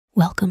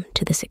Welcome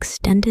to this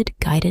extended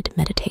guided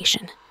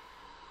meditation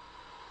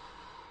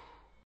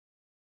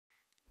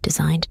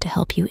designed to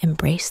help you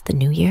embrace the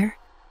new year,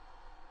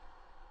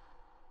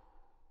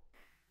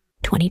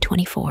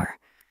 2024,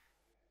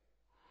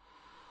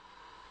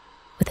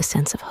 with a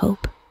sense of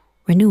hope,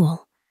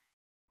 renewal,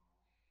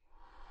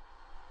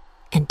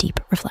 and deep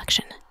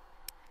reflection.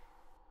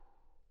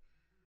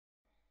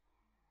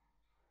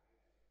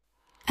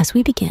 As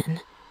we begin,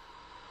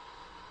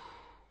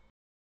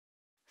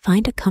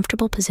 find a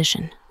comfortable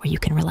position where you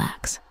can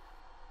relax.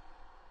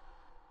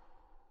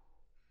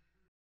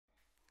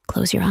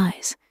 Close your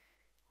eyes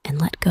and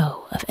let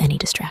go of any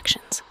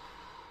distractions.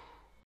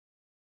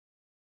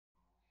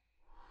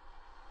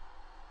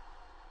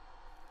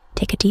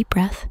 Take a deep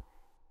breath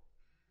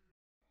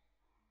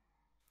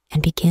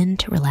and begin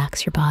to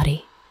relax your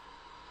body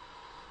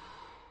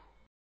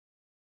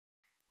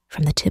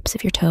from the tips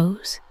of your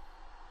toes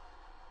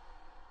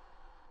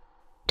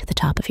to the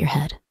top of your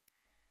head.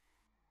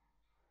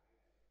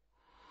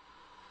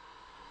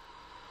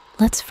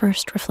 Let's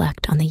first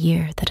reflect on the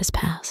year that has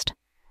passed.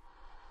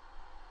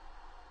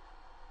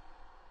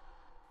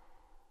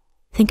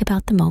 Think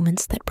about the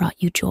moments that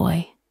brought you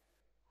joy,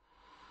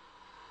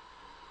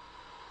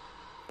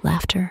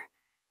 laughter,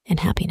 and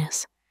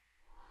happiness.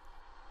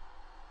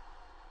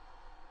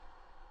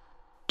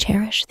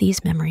 Cherish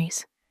these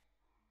memories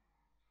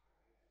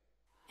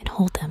and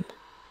hold them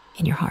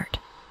in your heart.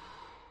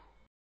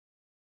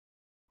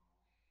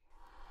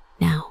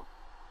 Now,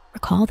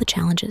 recall the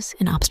challenges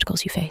and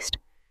obstacles you faced.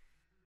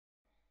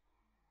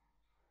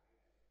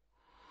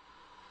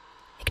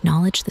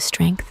 Acknowledge the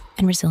strength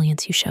and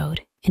resilience you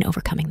showed in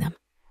overcoming them.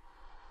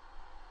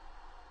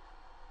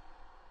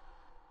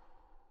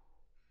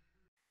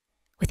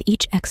 With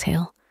each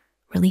exhale,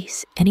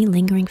 release any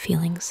lingering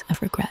feelings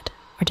of regret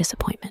or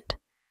disappointment.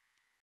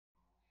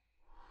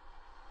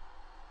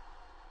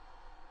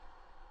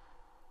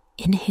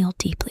 Inhale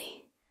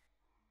deeply,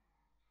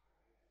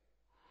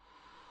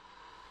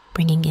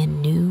 bringing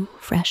in new,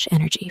 fresh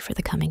energy for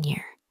the coming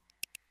year.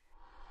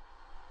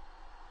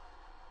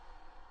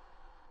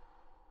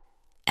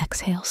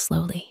 Exhale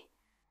slowly,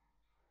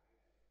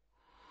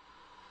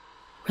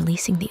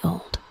 releasing the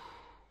old,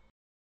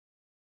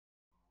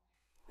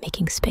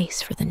 making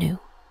space for the new.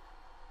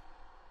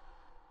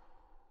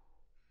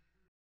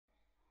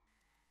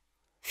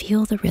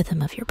 Feel the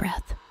rhythm of your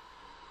breath,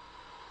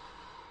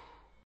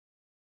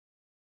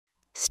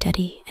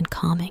 steady and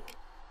calming,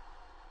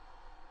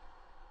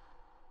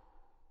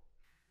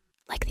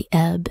 like the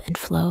ebb and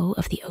flow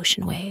of the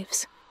ocean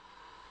waves.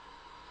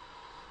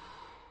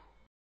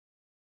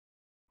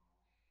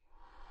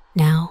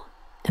 Now,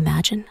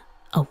 imagine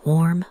a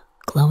warm,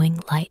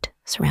 glowing light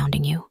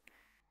surrounding you.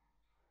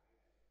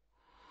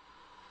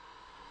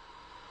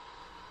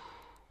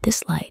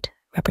 This light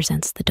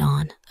represents the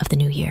dawn of the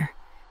new year.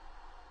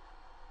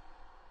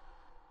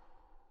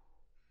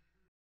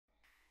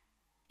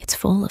 It's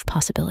full of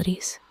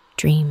possibilities,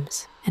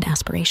 dreams, and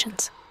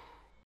aspirations.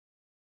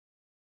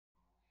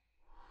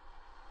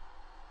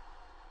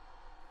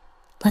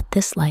 Let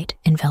this light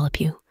envelop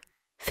you,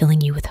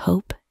 filling you with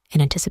hope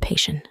and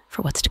anticipation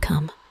for what's to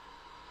come.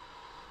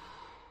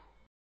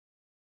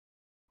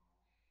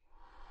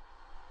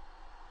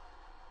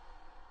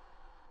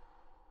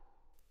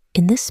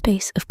 In this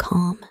space of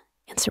calm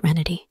and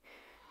serenity,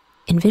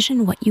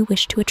 envision what you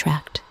wish to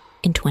attract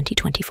in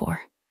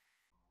 2024.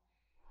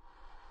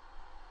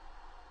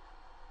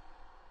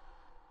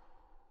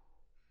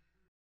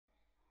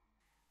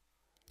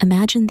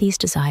 Imagine these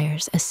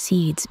desires as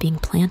seeds being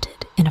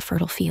planted in a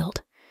fertile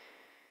field.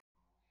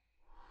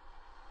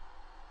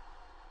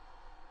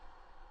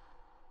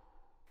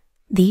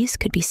 These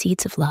could be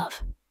seeds of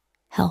love,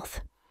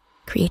 health,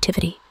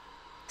 creativity,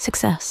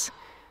 success,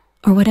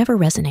 or whatever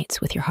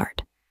resonates with your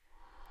heart.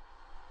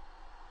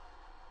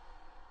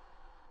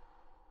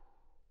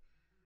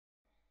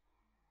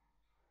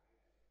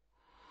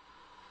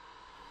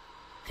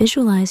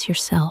 Visualize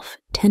yourself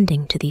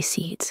tending to these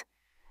seeds.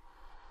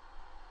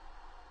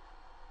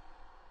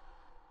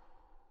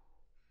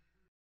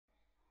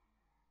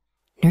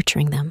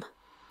 Nurturing them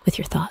with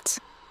your thoughts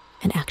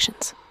and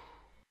actions.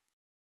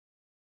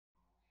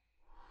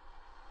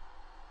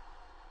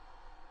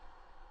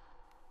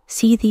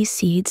 See these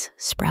seeds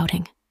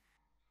sprouting,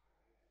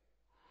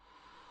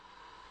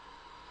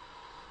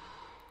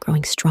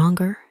 growing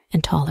stronger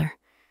and taller,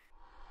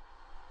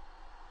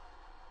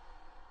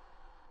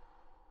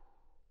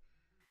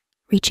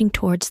 reaching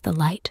towards the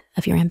light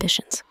of your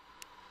ambitions.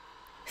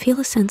 Feel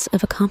a sense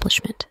of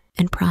accomplishment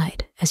and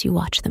pride as you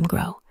watch them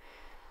grow.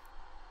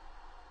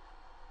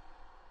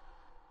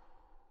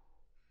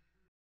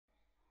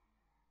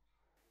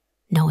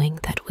 Knowing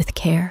that with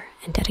care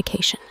and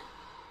dedication,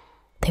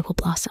 they will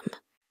blossom.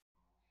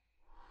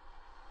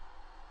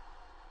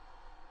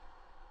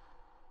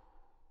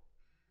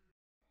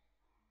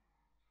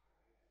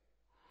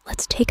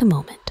 Let's take a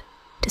moment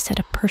to set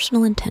a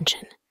personal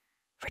intention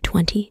for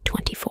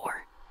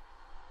 2024.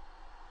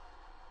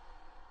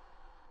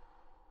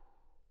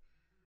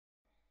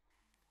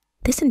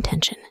 This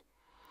intention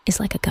is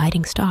like a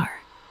guiding star,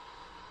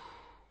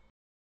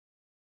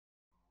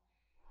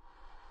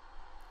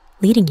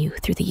 leading you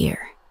through the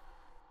year.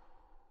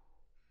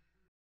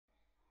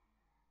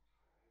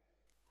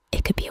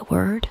 It could be a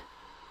word,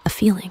 a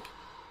feeling,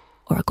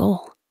 or a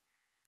goal.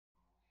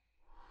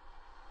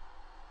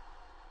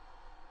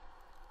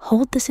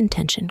 Hold this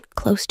intention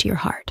close to your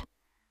heart,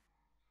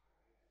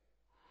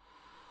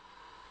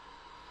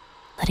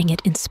 letting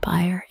it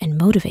inspire and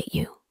motivate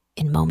you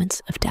in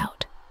moments of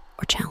doubt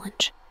or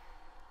challenge.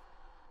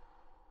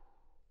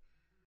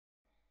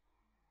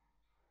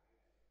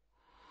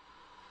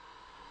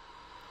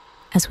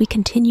 As we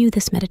continue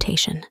this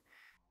meditation,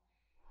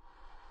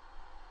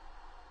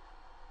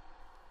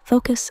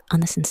 focus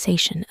on the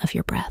sensation of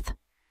your breath.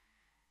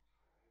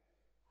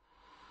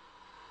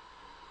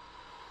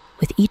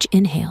 With each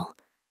inhale,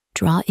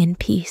 draw in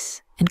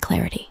peace and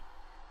clarity.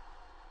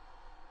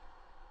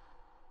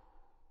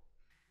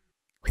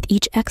 With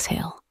each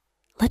exhale,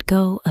 let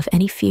go of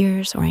any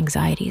fears or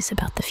anxieties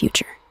about the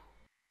future.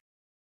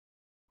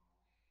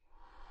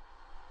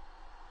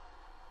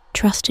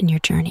 Trust in your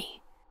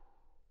journey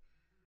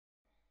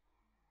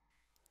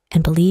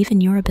and believe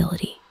in your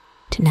ability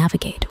to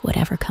navigate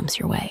whatever comes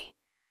your way.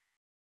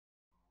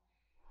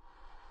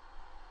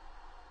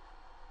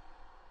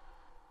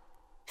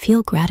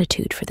 Feel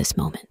gratitude for this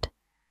moment,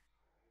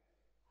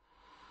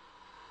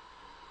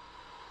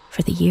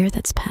 for the year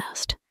that's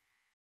passed,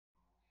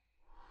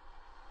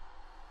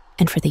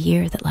 and for the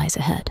year that lies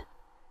ahead.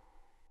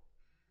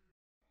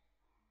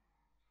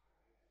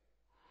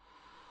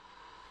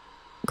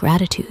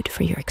 Gratitude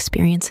for your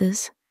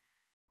experiences,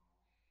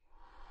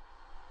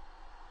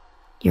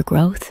 your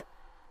growth,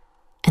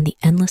 and the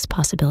endless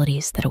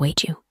possibilities that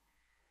await you.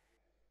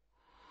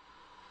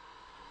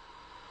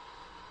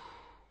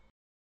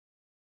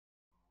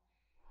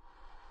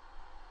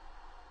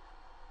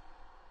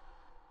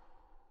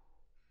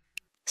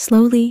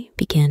 Slowly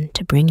begin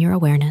to bring your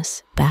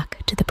awareness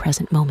back to the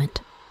present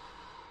moment.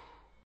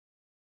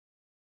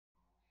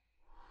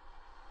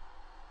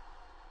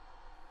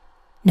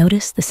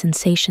 Notice the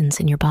sensations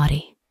in your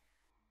body,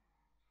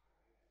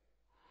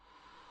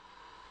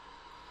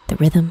 the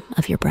rhythm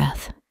of your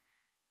breath,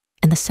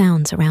 and the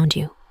sounds around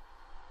you.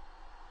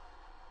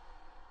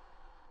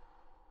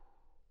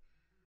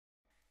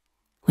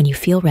 When you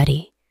feel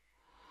ready,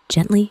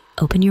 gently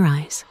open your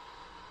eyes,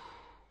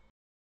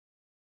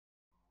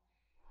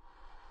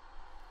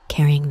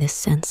 carrying this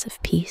sense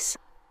of peace,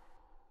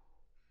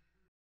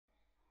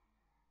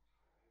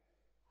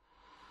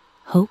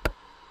 hope,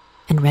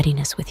 and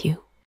readiness with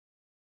you.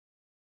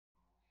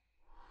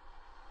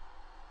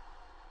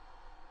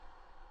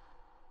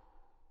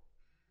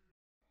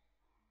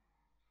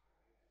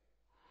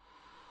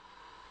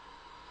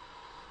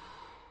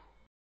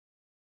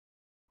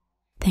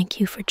 Thank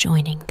you for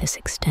joining this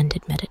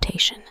extended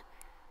meditation.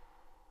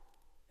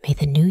 May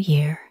the new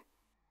year,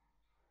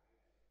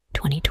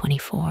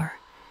 2024,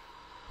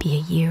 be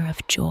a year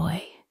of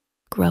joy,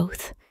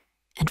 growth,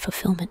 and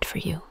fulfillment for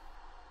you.